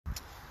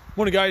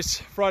Morning guys,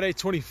 Friday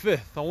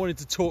 25th. I wanted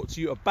to talk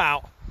to you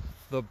about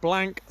the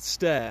blank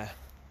stare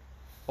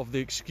of the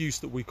excuse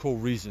that we call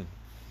reason.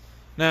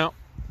 Now,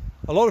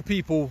 a lot of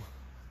people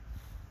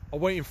are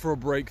waiting for a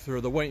breakthrough,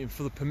 they're waiting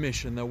for the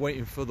permission, they're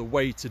waiting for the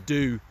way to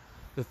do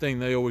the thing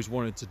they always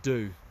wanted to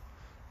do.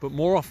 But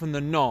more often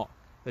than not,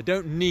 they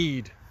don't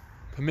need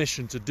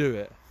permission to do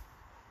it.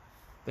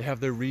 They have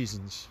their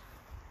reasons.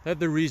 They have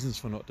their reasons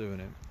for not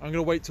doing it. I'm going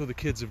to wait till the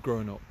kids have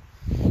grown up.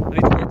 I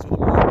need to wait till the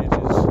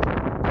mortgage is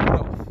paid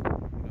off.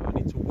 I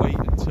need to wait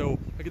until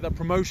I get that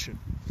promotion.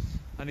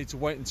 I need to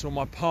wait until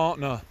my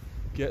partner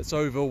gets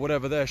over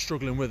whatever they're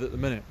struggling with at the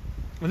minute.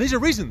 And these are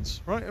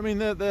reasons, right? I mean,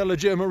 they're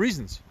legitimate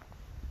reasons.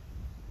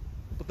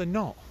 But they're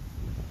not.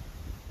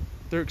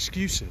 They're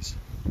excuses.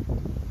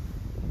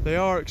 They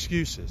are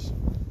excuses.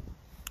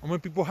 And when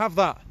people have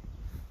that,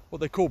 what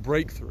they call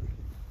breakthrough,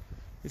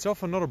 it's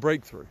often not a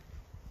breakthrough.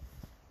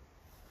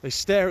 They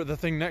stare at the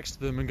thing next to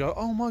them and go,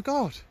 oh my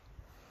God,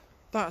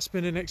 that's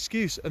been an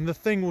excuse. And the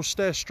thing will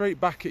stare straight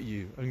back at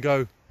you and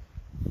go,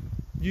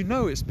 you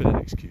know it's been an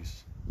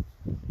excuse.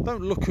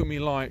 Don't look at me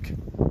like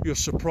you're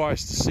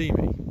surprised to see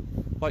me,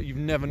 like you've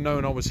never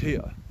known I was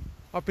here.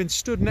 I've been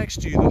stood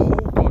next to you the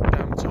whole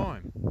goddamn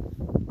time.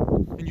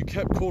 And you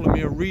kept calling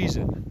me a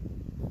reason.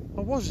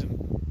 I wasn't.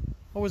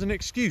 I was an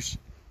excuse.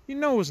 You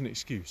know I was an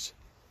excuse.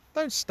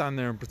 Don't stand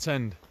there and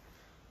pretend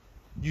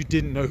you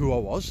didn't know who I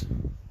was.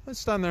 Don't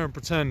stand there and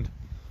pretend,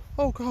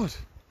 oh God,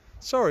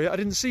 sorry, I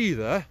didn't see you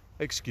there.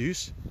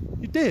 Excuse.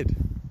 You did.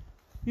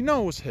 You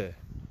know I was here.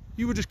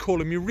 You were just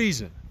calling me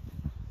reason.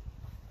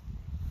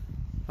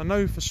 I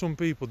know for some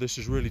people this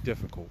is really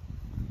difficult.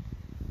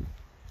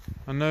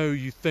 I know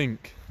you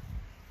think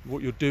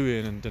what you're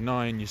doing and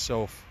denying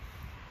yourself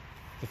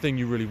the thing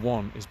you really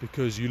want is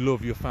because you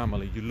love your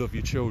family, you love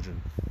your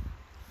children,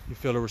 you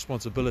feel a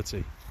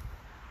responsibility.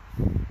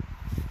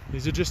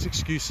 These are just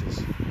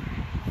excuses.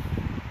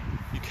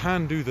 You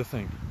can do the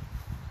thing.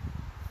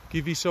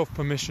 Give yourself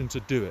permission to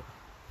do it.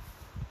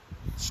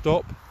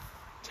 Stop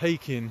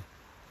taking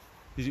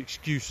these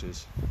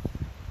excuses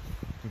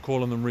and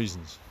calling them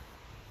reasons.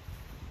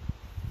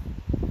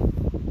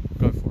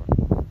 Go for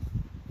it.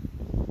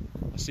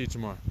 I'll see you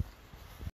tomorrow.